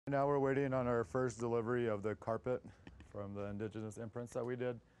Now we're waiting on our first delivery of the carpet from the indigenous imprints that we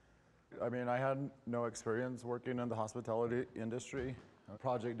did. I mean, I had no experience working in the hospitality industry.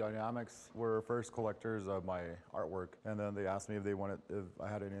 Project Dynamics were first collectors of my artwork, and then they asked me if I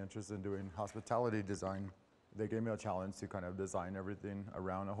had any interest in doing hospitality design. They gave me a challenge to kind of design everything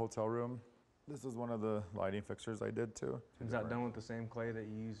around a hotel room. This is one of the lighting fixtures I did too. Is that done with the same clay that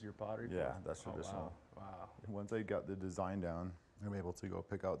you use your pottery for? Yeah, that's traditional. Oh, wow. Once I got the design down, I'm able to go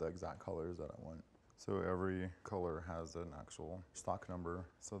pick out the exact colors that I want. So every color has an actual stock number.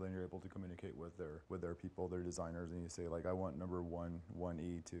 So then you're able to communicate with their people, their designers, and you say like, I want number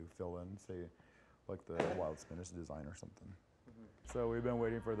 1E to fill in, say, like the wild spinach design or something. Mm-hmm. So we've been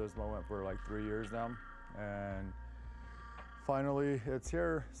waiting for this moment for like 3 years now, and finally it's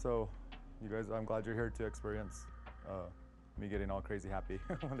here. So you guys, I'm glad you're here to experience me getting all crazy happy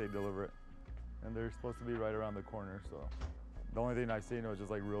when they deliver it. And they're supposed to be right around the corner, so. The only thing I've seen was just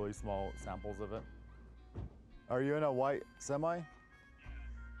like really small samples of it. Are you in a white semi?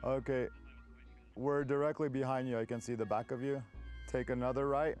 Okay, we're directly behind you. I can see the back of you. Take another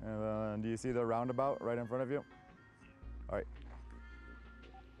right, and then do you see the roundabout right in front of you? All right.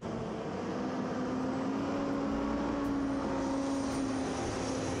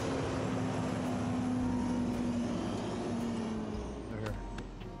 They're here.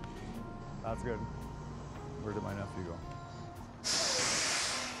 That's good. Where did my nephew go?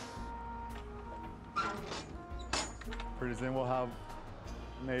 Pretty soon we'll have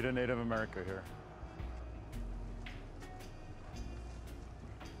Made in Native America here.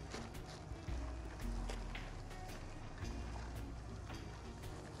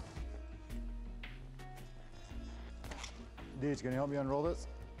 Deej, can you help me unroll this?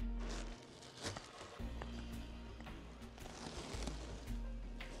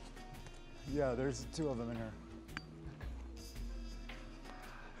 Yeah, there's 2 of them in here.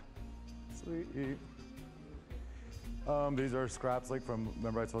 Sweet. These are scraps like from,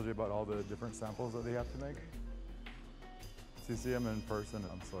 remember I told you about all the different samples that they have to make? To see them in person,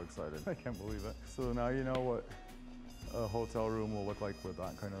 I'm so excited. I can't believe it. So now you know what a hotel room will look like with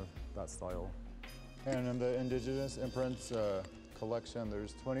that style. And in the indigenous imprints collection,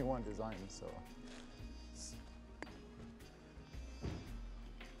 there's 21 designs, so.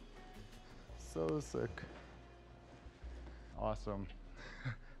 So sick. Awesome.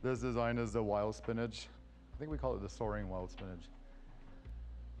 This design is the wild spinach. I think we call it the soaring wild spinach.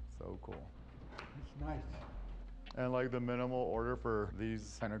 So cool. It's nice. And like the minimal order for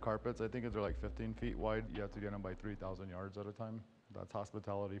these kind of carpets, I think they're like 15 feet wide. You have to get them by 3,000 yards at a time. That's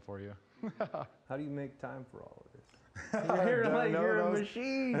hospitality for you. How do you make time for all of this? You're a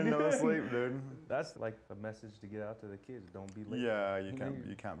machine. No sleep, dude. That's like the message to get out to the kids. Don't be lazy. Yeah, you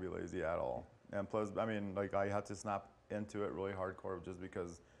can't be lazy at all. And plus, I mean, like I had to snap into it really hardcore just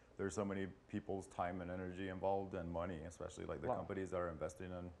because there's so many people's time and energy involved and money, especially like the companies that are investing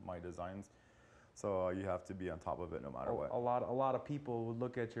in my designs. So you have to be on top of it no matter what. A lot of people would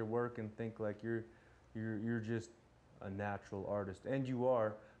look at your work and think like you're just a natural artist, and you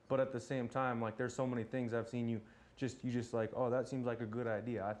are. But at the same time, like there's so many things I've seen you just like, oh, that seems like a good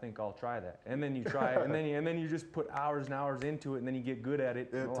idea. I think I'll try that. And then you try it, and then you just put hours and hours into it, and then you get good at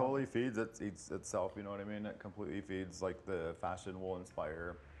it. It totally feeds itself. You know what I mean? It completely feeds. Like the fashion will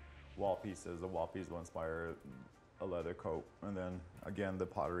inspire wall pieces. The wall piece will inspire a leather coat, and then again the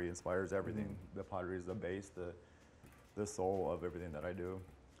pottery inspires everything. Mm-hmm. The pottery is the base, the soul of everything that I do.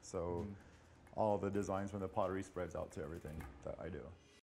 So all the designs from the pottery spreads out to everything that I do.